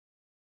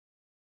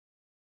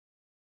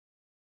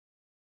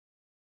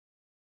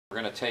We're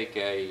going to take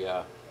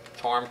a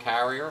charm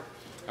carrier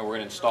and we're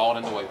going to install it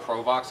into a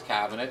PROVOX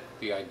cabinet.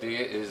 The idea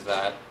is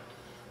that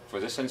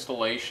for this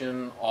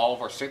installation, all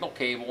of our signal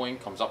cabling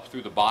comes up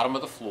through the bottom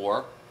of the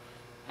floor,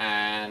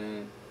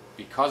 and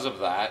because of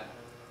that,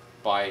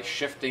 by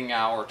shifting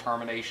our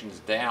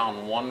terminations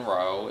down one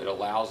row, it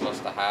allows us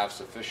to have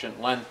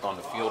sufficient length on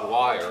the field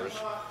wires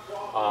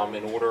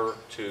in order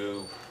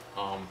to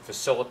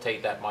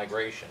facilitate that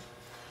migration.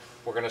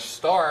 We're going to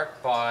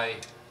start by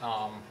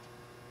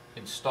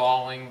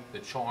installing the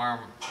charm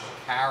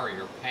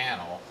carrier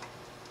panel,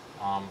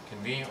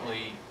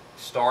 conveniently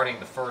starting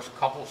the first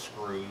couple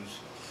screws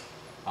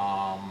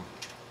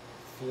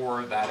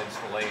for that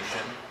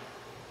installation.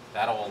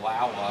 That'll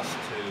allow us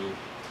to,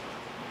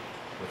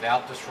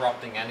 without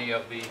disrupting any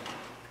of the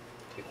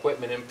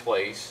equipment in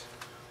place,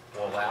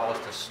 will allow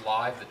us to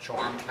slide the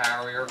charm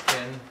carrier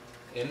pin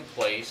in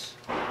place,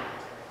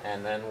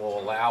 and then will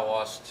allow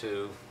us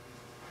to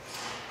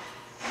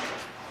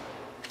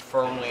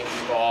firmly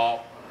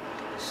install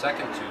the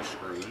second two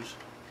screws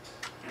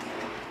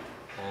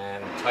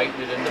and tighten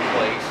it into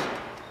place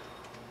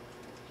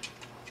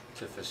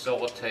to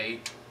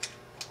facilitate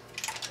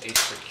a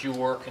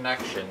secure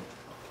connection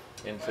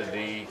into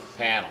the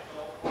panel.